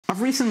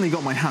I've recently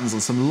got my hands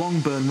on some long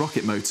burn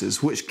rocket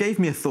motors, which gave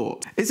me a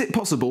thought. Is it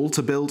possible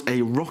to build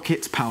a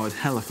rocket-powered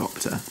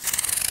helicopter?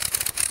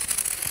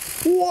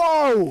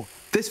 Whoa!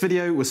 This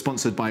video was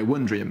sponsored by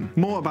Wondrium.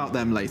 More about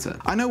them later.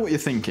 I know what you're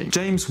thinking.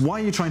 James, why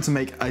are you trying to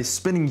make a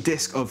spinning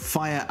disc of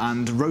fire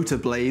and rotor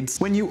blades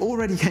when you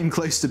already came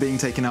close to being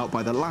taken out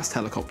by the last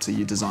helicopter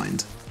you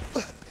designed?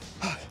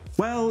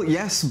 Well,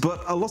 yes,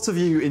 but a lot of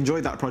you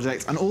enjoyed that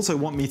project and also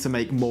want me to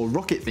make more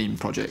rocket-themed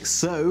projects,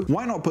 so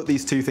why not put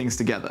these two things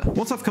together?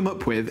 What I've come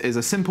up with is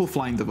a simple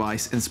flying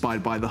device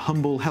inspired by the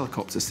humble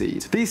helicopter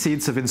seed. These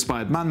seeds have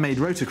inspired man-made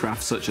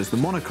rotorcraft such as the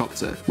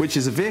monocopter, which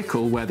is a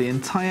vehicle where the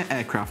entire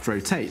aircraft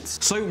rotates.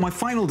 So my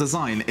final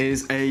design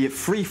is a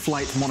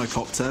free-flight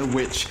monocopter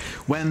which,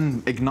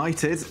 when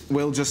ignited,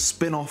 will just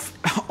spin off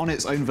on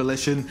its own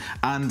volition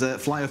and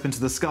fly up into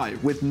the sky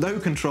with no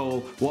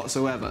control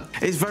whatsoever.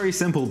 It's very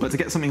simple, but to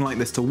get something like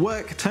this to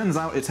work, turns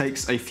out it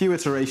takes a few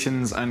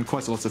iterations and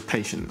quite a lot of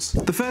patience.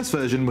 The first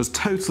version was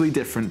totally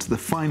different to the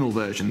final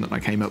version that I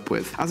came up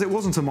with, as it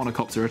wasn't a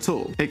monocopter at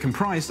all. It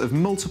comprised of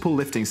multiple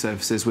lifting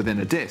surfaces within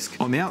a disc.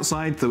 On the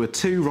outside, there were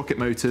two rocket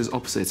motors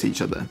opposite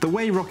each other. The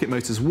way rocket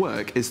motors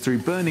work is through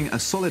burning a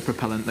solid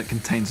propellant that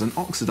contains an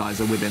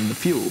oxidizer within the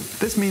fuel.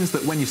 This means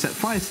that when you set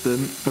fire to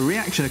them, a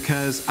reaction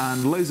occurs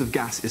and loads of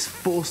gas is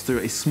forced through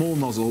a small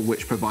nozzle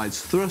which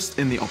provides thrust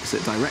in the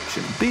opposite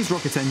direction. These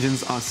rocket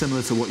engines are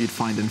similar to what you'd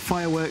find in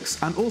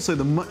fireworks, and also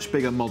the much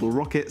bigger model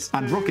rockets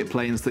and rocket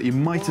planes that you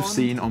might have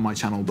seen on my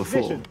channel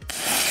before.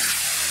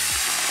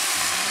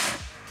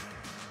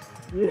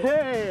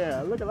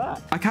 Yeah, look at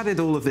that. I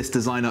CAD'd all of this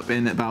design up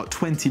in about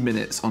 20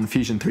 minutes on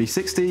Fusion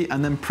 360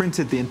 and then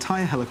printed the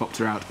entire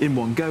helicopter out in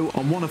one go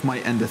on one of my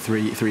Ender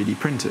 3 3D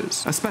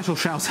printers. A special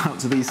shout out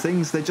to these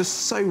things, they're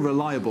just so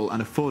reliable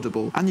and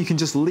affordable, and you can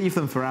just leave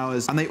them for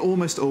hours and they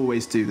almost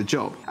always do the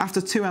job. After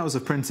 2 hours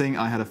of printing,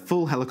 I had a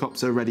full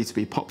helicopter ready to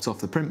be popped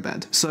off the print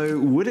bed. So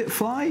would it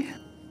fly?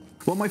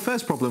 Well, my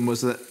first problem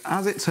was that,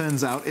 as it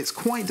turns out, it's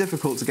quite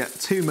difficult to get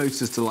two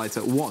motors to light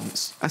at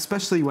once,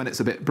 especially when it's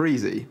a bit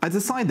breezy. I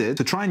decided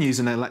to try and use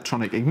an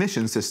electronic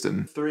ignition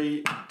system.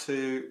 3,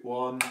 2,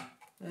 1.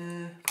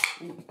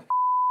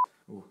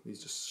 Oh,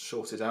 these just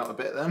shorted out a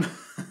bit then.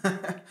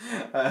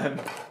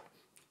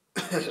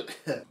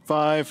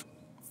 5,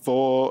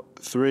 4,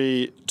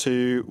 3,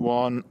 2,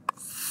 1.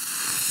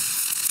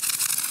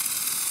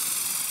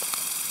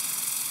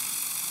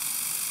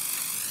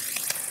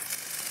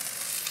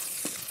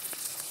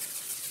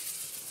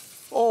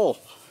 Oh,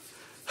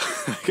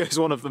 there goes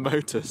one of the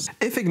motors.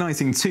 If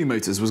igniting two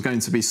motors was going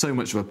to be so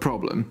much of a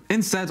problem,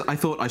 instead I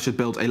thought I should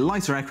build a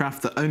lighter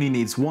aircraft that only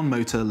needs one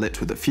motor lit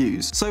with a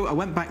fuse. So I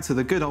went back to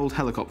the good old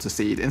helicopter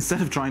seed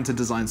instead of trying to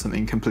design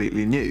something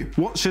completely new.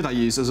 What should I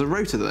use as a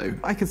rotor though?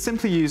 I could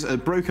simply use a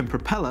broken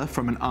propeller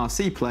from an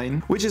RC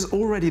plane, which is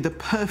already the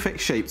perfect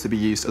shape to be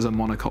used as a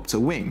monocopter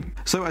wing.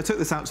 So I took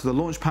this out to the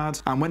launch pad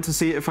and went to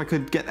see if I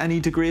could get any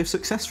degree of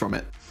success from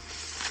it.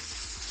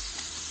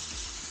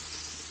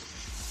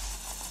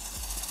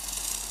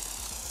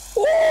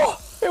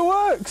 It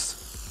works!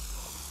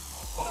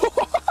 Look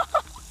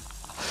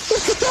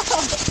at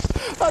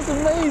that! That's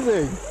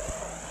amazing!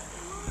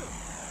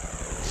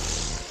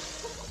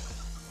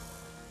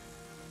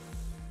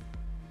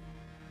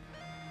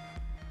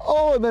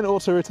 Oh, and then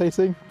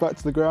auto-rotating back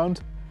to the ground.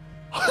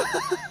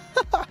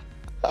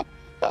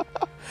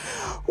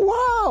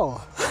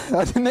 Wow!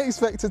 I didn't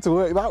expect it to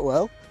work that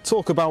well.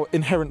 Talk about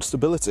inherent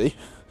stability.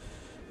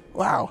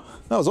 Wow,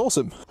 that was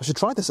awesome. I should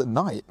try this at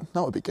night,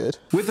 that would be good.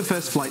 With the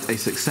first flight a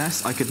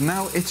success, I could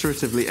now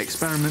iteratively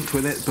experiment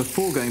with it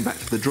before going back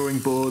to the drawing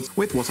board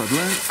with what I'd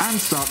learned and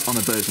start on a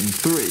version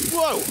 3.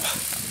 Whoa!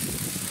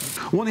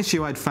 One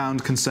issue I'd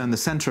found concerned the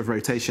centre of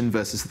rotation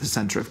versus the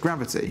centre of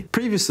gravity.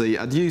 Previously,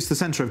 I'd used the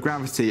centre of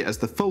gravity as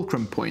the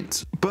fulcrum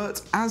point,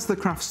 but as the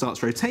craft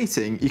starts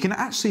rotating, you can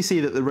actually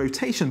see that the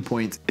rotation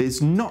point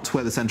is not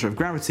where the centre of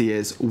gravity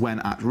is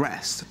when at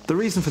rest. The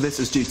reason for this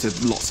is due to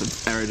lots of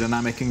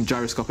aerodynamic and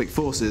gyroscopic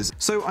forces,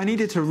 so I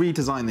needed to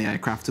redesign the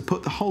aircraft to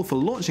put the hole for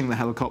launching the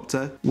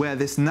helicopter where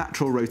this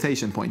natural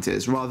rotation point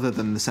is, rather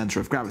than the centre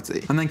of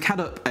gravity, and then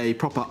CAD up a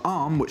proper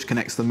arm which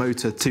connects the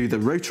motor to the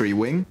rotary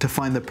wing to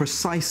find the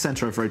precise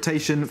centre of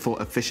rotation for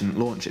efficient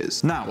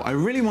launches. Now, I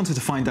really wanted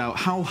to find out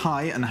how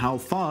high and how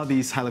far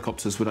these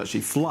helicopters would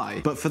actually fly,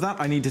 but for that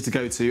I needed to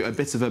go to a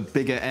bit of a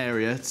bigger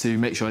area to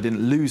make sure I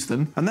didn't lose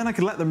them, and then I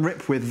could let them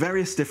rip with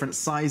various different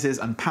sizes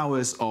and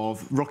powers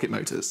of rocket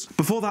motors.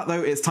 Before that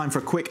though, it's time for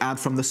a quick ad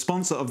from the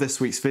sponsor of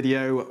this week's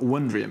video,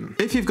 Wondrium.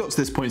 If you've got to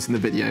this point in the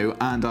video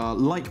and are,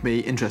 like me,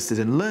 interested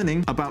in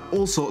learning about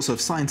all sorts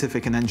of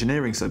scientific and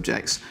engineering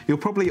subjects, you'll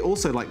probably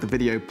also like the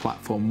video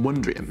platform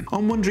Wondrium.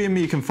 On Wondrium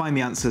you can find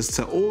the answers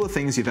to all the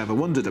things you've ever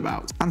wondered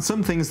about, and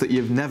some things that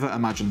you've never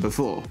imagined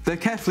before. Their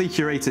carefully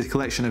curated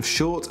collection of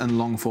short and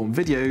long-form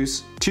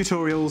videos,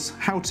 tutorials,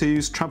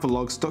 how-tos,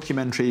 travelogues,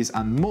 documentaries,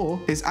 and more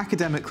is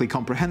academically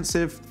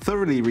comprehensive,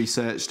 thoroughly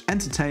researched,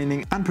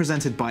 entertaining, and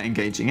presented by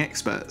engaging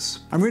experts.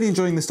 I'm really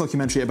enjoying this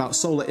documentary about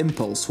Solar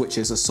Impulse, which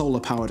is a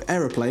solar-powered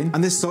aeroplane,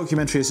 and this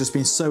documentary has just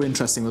been so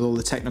interesting with all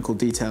the technical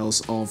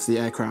details of the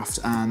aircraft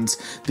and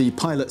the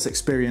pilot's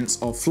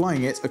experience of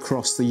flying it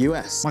across the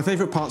US. My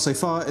favourite part so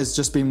far has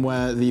just been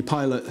where the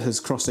pilot has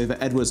crossed over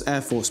Edwards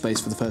Air Force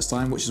Base for the first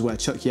time, which is where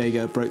Chuck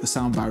Yeager broke the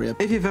sound barrier.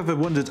 If you've ever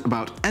wondered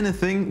about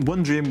anything,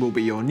 Wondrium will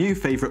be your new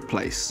favourite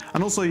place.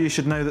 And also you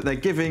should know that they're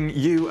giving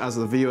you as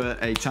the viewer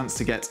a chance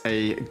to get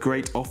a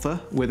great offer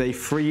with a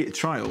free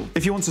trial.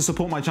 If you want to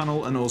support my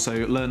channel and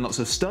also learn lots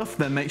of stuff,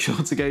 then make sure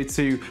to go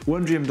to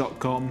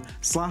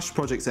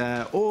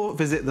wondrium.com/ProjectAir or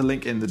visit the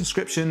link in the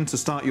description to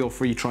start your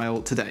free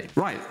trial today.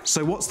 Right,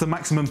 so what's the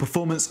maximum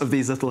performance of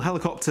these little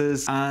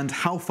helicopters and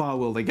how far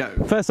will they go?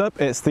 First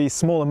up, it's the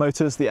smaller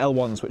motors, the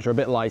L1s, which are a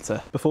bit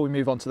lighter, before we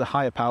move on to the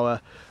higher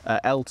power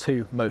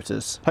L2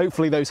 motors.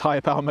 Hopefully those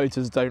higher power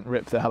motors don't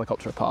rip the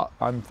helicopter apart.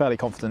 I'm fairly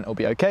confident it'll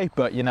be okay,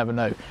 but you never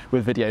know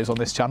with videos on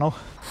this channel.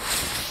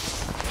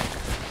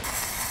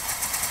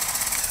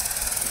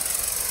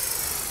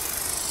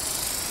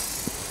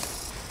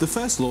 The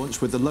first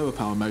launch with the lower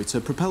power motor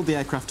propelled the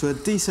aircraft to a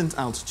decent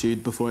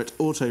altitude before it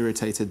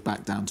auto-rotated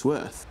back down to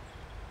Earth.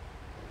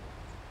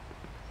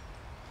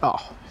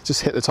 Oh,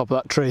 just hit the top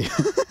of that tree.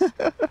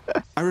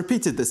 I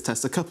repeated this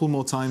test a couple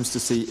more times to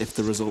see if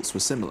the results were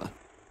similar.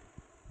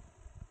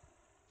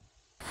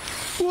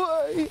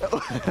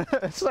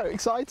 Whoa! So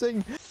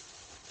exciting!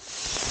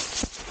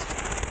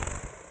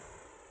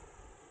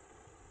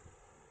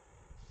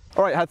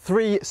 Alright, I had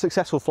 3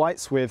 successful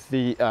flights with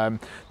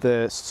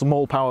the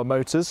small power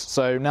motors,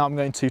 so now I'm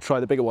going to try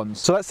the bigger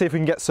ones. So let's see if we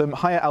can get some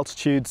higher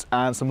altitudes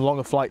and some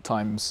longer flight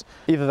times.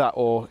 Either that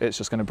or it's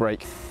just going to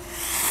break.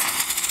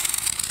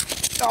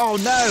 Oh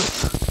no!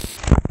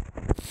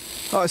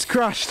 Oh, it's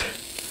crashed.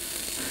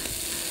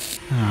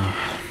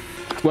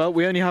 Well,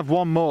 we only have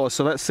one more,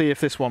 so let's see if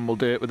this one will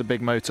do it with a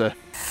big motor.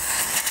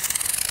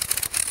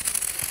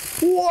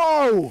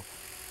 Whoa!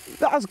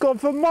 That has gone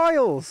for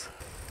miles!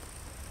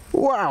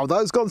 Wow, that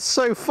has gone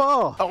so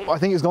far! Oh, I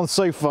think it's gone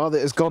so far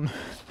that it's gone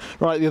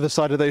right the other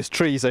side of those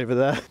trees over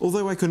there.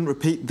 Although I couldn't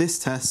repeat this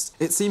test,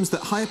 it seems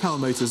that higher power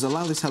motors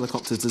allow this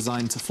helicopter's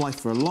design to fly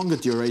for a longer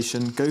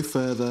duration, go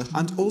further,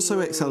 and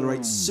also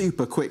accelerate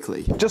super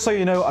quickly. Just so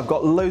you know, I've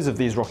got loads of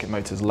these rocket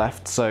motors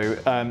left, so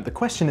the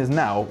question is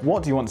now,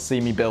 what do you want to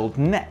see me build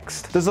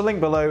next? There's a link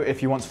below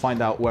if you want to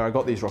find out where I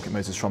got these rocket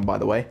motors from, by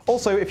the way.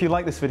 Also, if you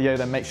like this video,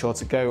 then make sure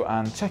to go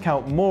and check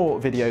out more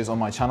videos on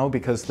my channel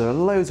because there are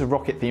loads of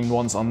rocket themed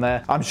ones on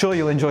there. I'm sure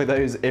you'll enjoy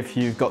those if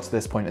you've got to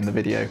this point in the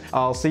video.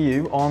 I'll see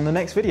you on the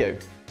next video.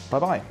 Bye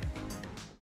bye.